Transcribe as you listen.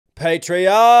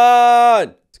Patreon.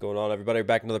 What's going on, everybody? We're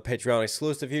back another Patreon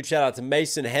exclusive. Huge shout out to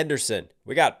Mason Henderson.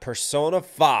 We got Persona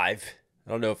 5.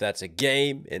 I don't know if that's a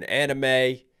game, an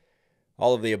anime,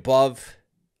 all of the above.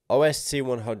 OST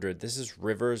 100. This is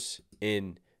Rivers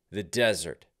in the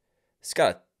Desert. It's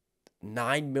got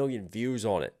 9 million views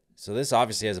on it. So this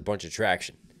obviously has a bunch of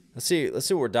traction. Let's see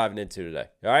what we're diving into today.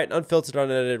 All right, unfiltered,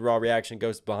 unedited, raw reaction.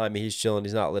 Ghost behind me. He's chilling.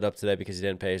 He's not lit up today because he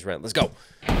didn't pay his rent. Let's go.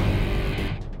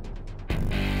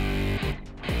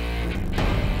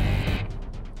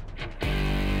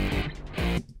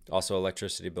 Also,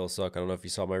 electricity bills suck. I don't know if you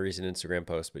saw my recent Instagram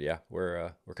post, but yeah,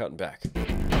 we're cutting back.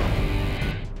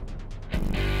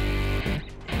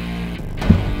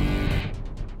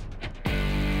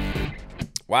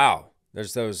 Wow,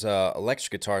 there's those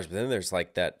electric guitars, but then there's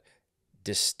like that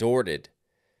distorted,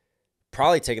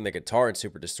 probably taking the guitar and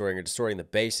super distorting or distorting the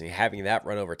bass and having that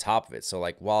run over top of it. So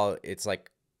like while it's like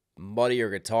muddier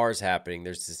guitars happening,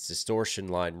 there's this distortion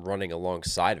line running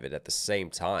alongside of it at the same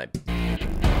time.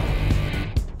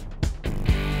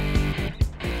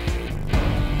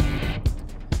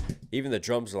 Even the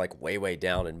drums are like way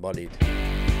down and muddied.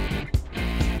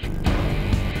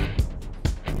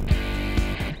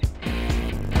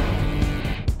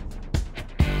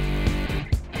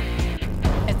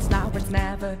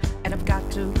 Never, and I've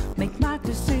got to make my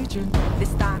decision.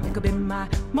 This time it could be my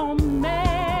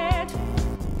moment.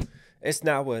 It's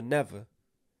now or never.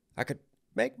 I could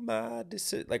make my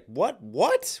decision. Like what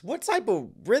type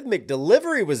of rhythmic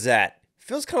delivery was that?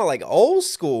 Feels kind of like old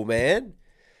school, man.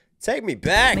 Take me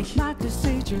back. Make my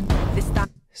decision. This time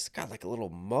it's got like a little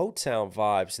Motown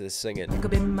vibes to the singing. It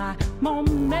could be my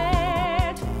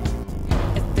moment.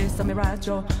 Is this a mirage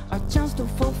or a chance to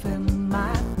fulfill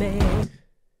my dream?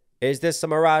 Is this a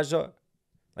mirage?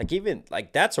 Like even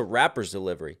like that's a rapper's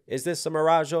delivery. Is this a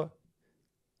mirage?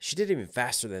 She did even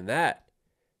faster than that.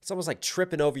 It's almost like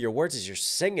tripping over your words as you're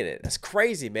singing it. That's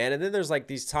crazy, man. And then there's like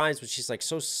these times when she's like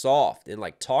so soft and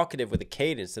like talkative with a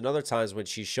cadence. And other times when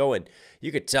she's showing,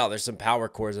 you could tell there's some power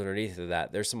chords underneath of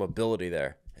that. There's some ability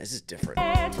there. This is different.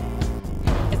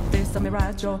 Is this a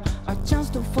mirage or a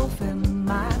chance to fulfill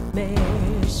my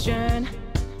mission?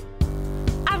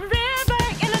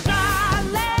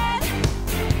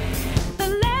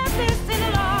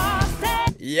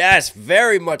 Yes,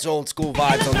 very much old school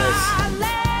vibes on this.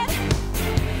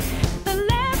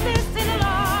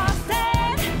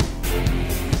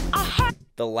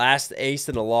 The last ace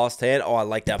in a lost hand. Oh, I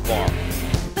like that bar.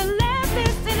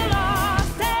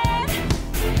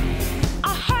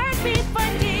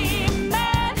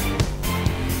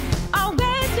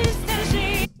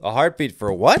 A heartbeat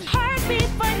for what?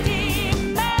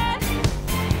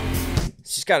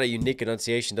 She's got a unique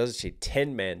enunciation, doesn't she?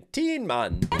 Tin Man. Teen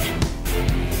Man.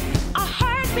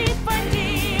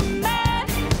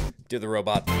 Do the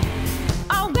robot.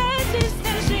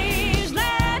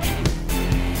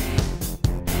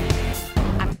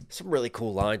 Some really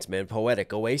cool lines, man.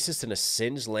 Poetic. Oasis in a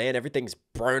singed land. Everything's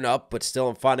burned up, but still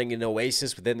I'm finding an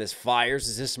oasis within this fires.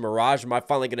 Is this a mirage? Am I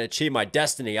finally going to achieve my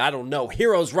destiny? I don't know.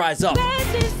 Heroes rise up. I'm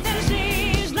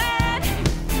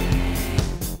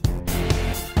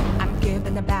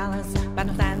given the balance, but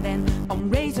I'm standing on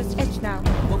razor's edge now.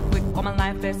 What quick, all my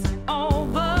life is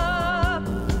over.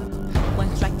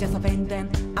 One strike just a pain, then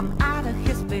I'm out of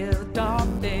his field of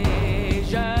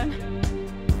vision.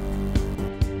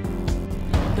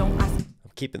 Don't ask. I'm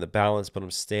keeping the balance, but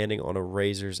I'm standing on a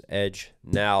razor's edge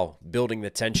now, building the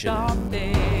tension.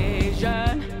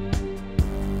 Vision.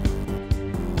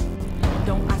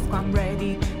 Don't ask if I'm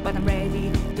ready, but I'm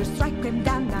ready to strike him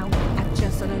down now. I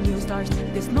just saw the new stars.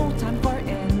 There's no time for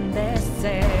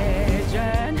indecision.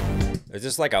 Is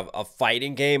this like a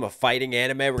fighting game, a fighting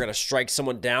anime? We're going to strike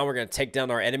someone down. We're going to take down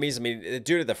our enemies. I mean, the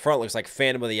dude at the front looks like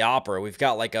Phantom of the Opera. We've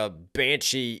got like a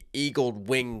banshee, eagled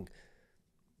wing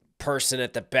person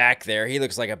at the back there. He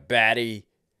looks like a baddie.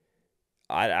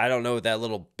 I don't know what that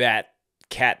little bat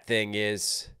cat thing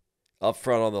is up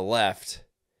front on the left.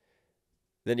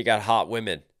 Then you got hot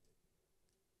women.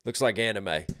 Looks like anime.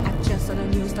 I just saw the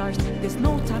new stars. There's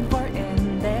no time for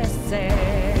indecision.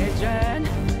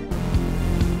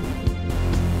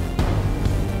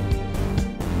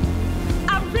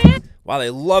 Wow,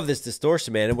 they love this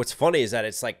distortion, man. And what's funny is that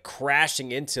it's like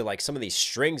crashing into like some of these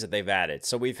strings that they've added.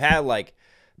 So we've had like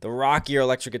the rockier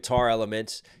electric guitar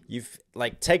elements. You've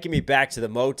like taken me back to the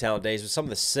Motown days with some of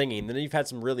the singing. Then you've had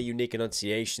some really unique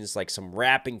enunciations, like some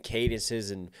rapping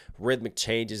cadences and rhythmic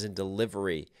changes and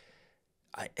delivery.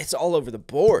 It's all over the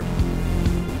board.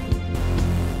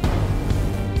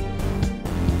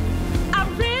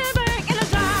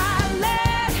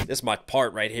 This is my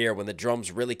part right here when the drums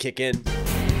really kick in.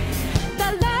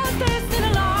 The last is in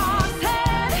a lost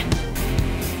head.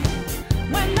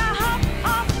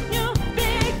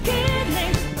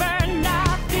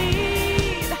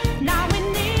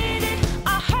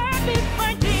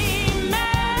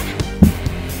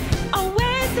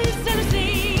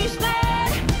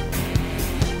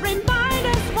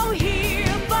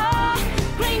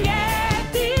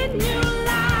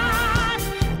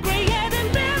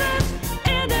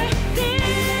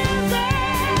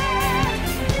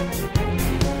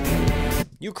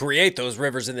 create those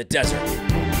rivers in the desert.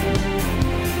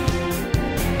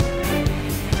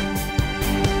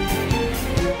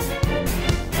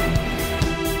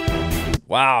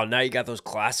 Wow, now you got those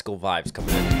classical vibes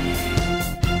coming in.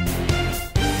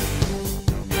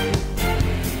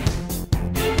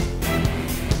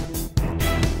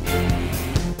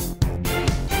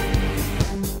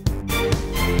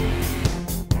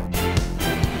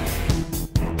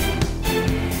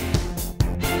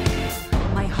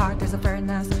 My heart is a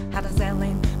furnace, had a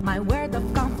selling my word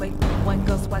of conflict. One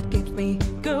goes what keeps me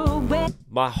going.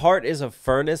 My heart is a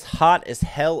furnace, hot as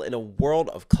hell in a world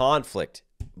of conflict.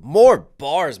 More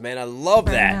bars, man. I love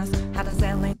that. Had a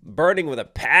selling Burning with a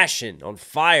passion, on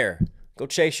fire. Go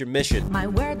chase your mission. my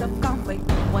word of conflict.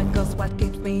 One goes what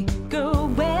keeps me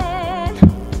going.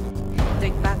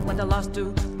 Take back what I lost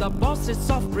to the bosses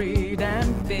of greed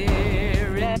and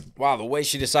fear. Wow, the way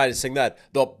she decided to sing that.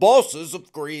 The bosses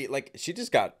of greed. Like, she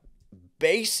just got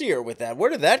bassier with that. Where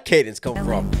did that cadence come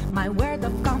from? My word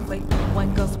of conflict.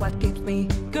 One goes what keeps me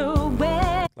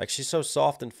going. Like, she's so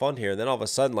soft and fun here. And then all of a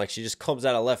sudden, like, she just comes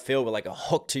out of left field with, like, a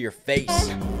hook to your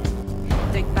face.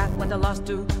 Take back what I lost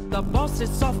to the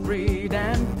bosses of greed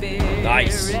and fear.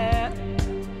 Nice.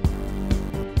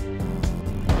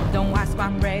 Don't ask if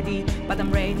I'm ready, but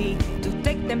I'm ready to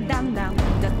take them down now.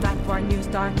 The time for a new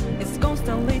start is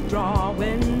constantly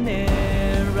drawing nearer.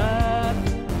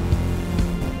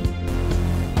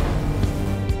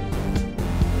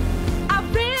 A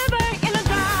river in a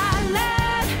dry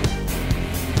land,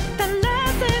 the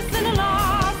lessons in a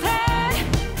lost head.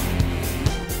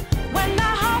 When the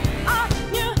hope of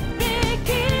new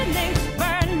beginnings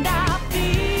burned our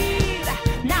feet,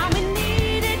 now we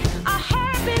needed a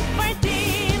heartbeat for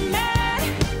demon.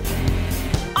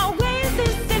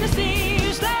 Oasis in a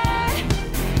siege land,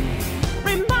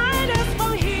 remind us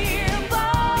from here.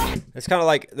 It's kind of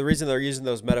like the reason they're using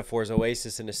those metaphors,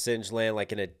 oasis in a singed land,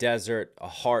 like in a desert, a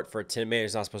heart for a tin man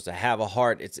who's not supposed to have a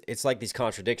heart. It's like these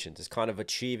contradictions. It's kind of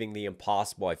achieving the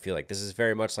impossible, I feel like. This is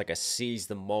very much like a seize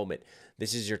the moment.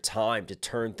 This is your time to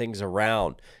turn things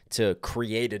around, to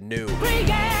create anew.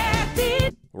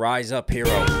 Created Rise up, hero.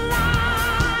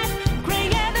 life,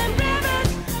 creating rivers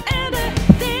in the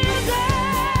desert.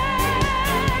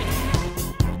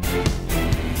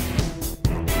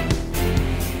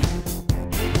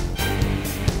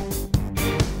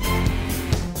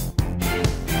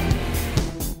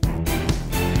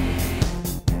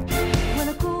 When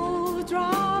a cool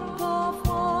drop of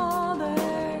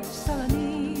water's all I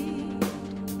need,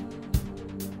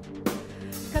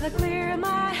 gotta clear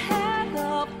my head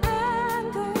of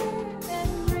anger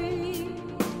and greed.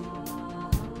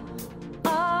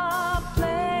 A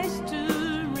place to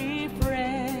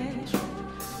refresh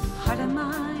heart and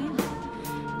mind.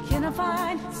 Can I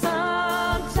find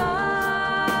some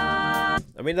time?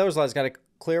 I mean, those lines got to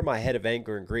clear my head of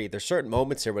anger and greed. There's certain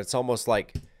moments here, but it's almost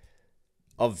like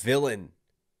a villain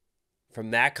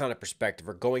from that kind of perspective,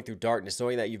 or going through darkness,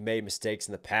 knowing that you've made mistakes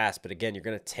in the past. But again, you're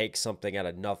going to take something out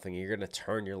of nothing. And you're going to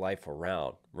turn your life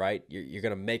around, right? You're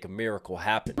going to make a miracle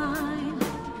happen.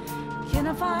 Can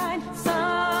I find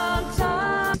some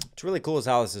time? What's really cool is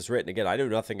how this is written. Again, I know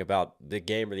nothing about the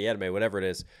game or the anime, whatever it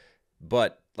is,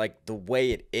 but like the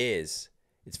way it is,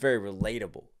 it's very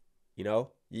relatable. You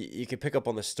know, you could pick up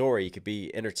on the story. You could be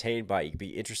entertained by it. You could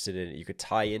be interested in it. You could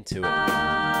tie into it.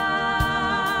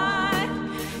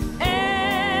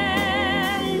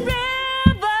 And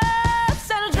rivers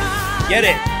shall dry. Get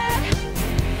it.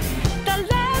 The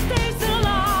last days are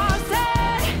lost.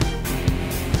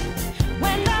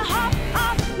 When the hope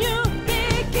of new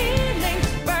beginnings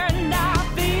burned our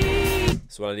feet.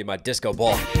 That's what I need my disco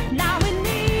ball. Now we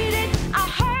needed a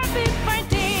heartbeat for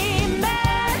demon.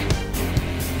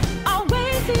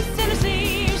 Oasis in a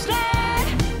siege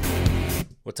land.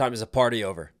 What time is the party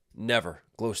over? Never.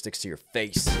 Glow sticks to your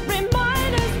face.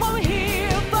 Remind us what we're here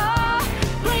for.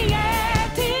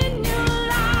 Creating new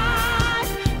life,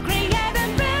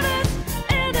 creating rivers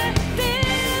in the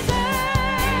desert.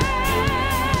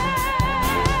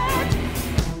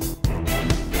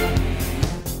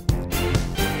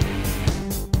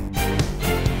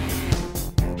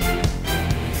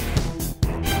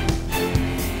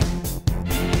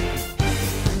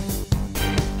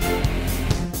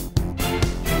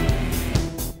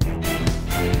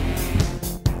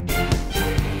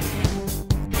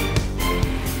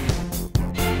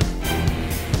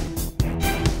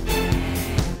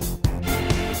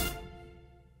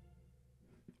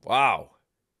 Wow.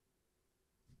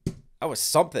 That was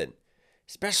something.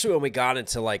 Especially when we got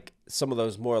into like some of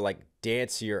those more like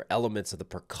dancier elements of the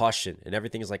percussion and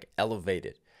everything is like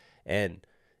elevated. And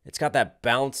it's got that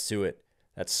bounce to it,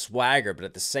 that swagger, but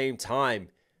at the same time,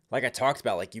 like I talked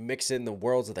about, like you mix in the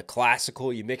worlds of the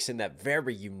classical, you mix in that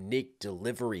very unique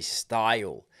delivery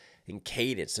style and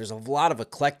cadence. There's a lot of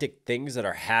eclectic things that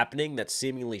are happening that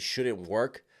seemingly shouldn't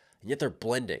work, and yet they're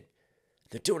blending.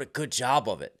 They're doing a good job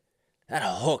of it. That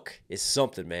hook is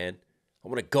something, man. I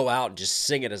want to go out and just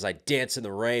sing it as I dance in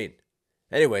the rain.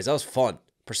 Anyways, that was fun.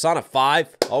 Persona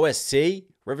 5, OST,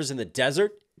 Rivers in the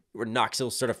Desert. We're Knox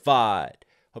Hill certified.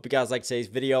 Hope you guys liked today's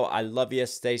video. I love you.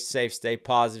 Stay safe, stay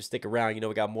positive, stick around. You know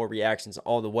we got more reactions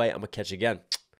on the way. I'm going to catch you again.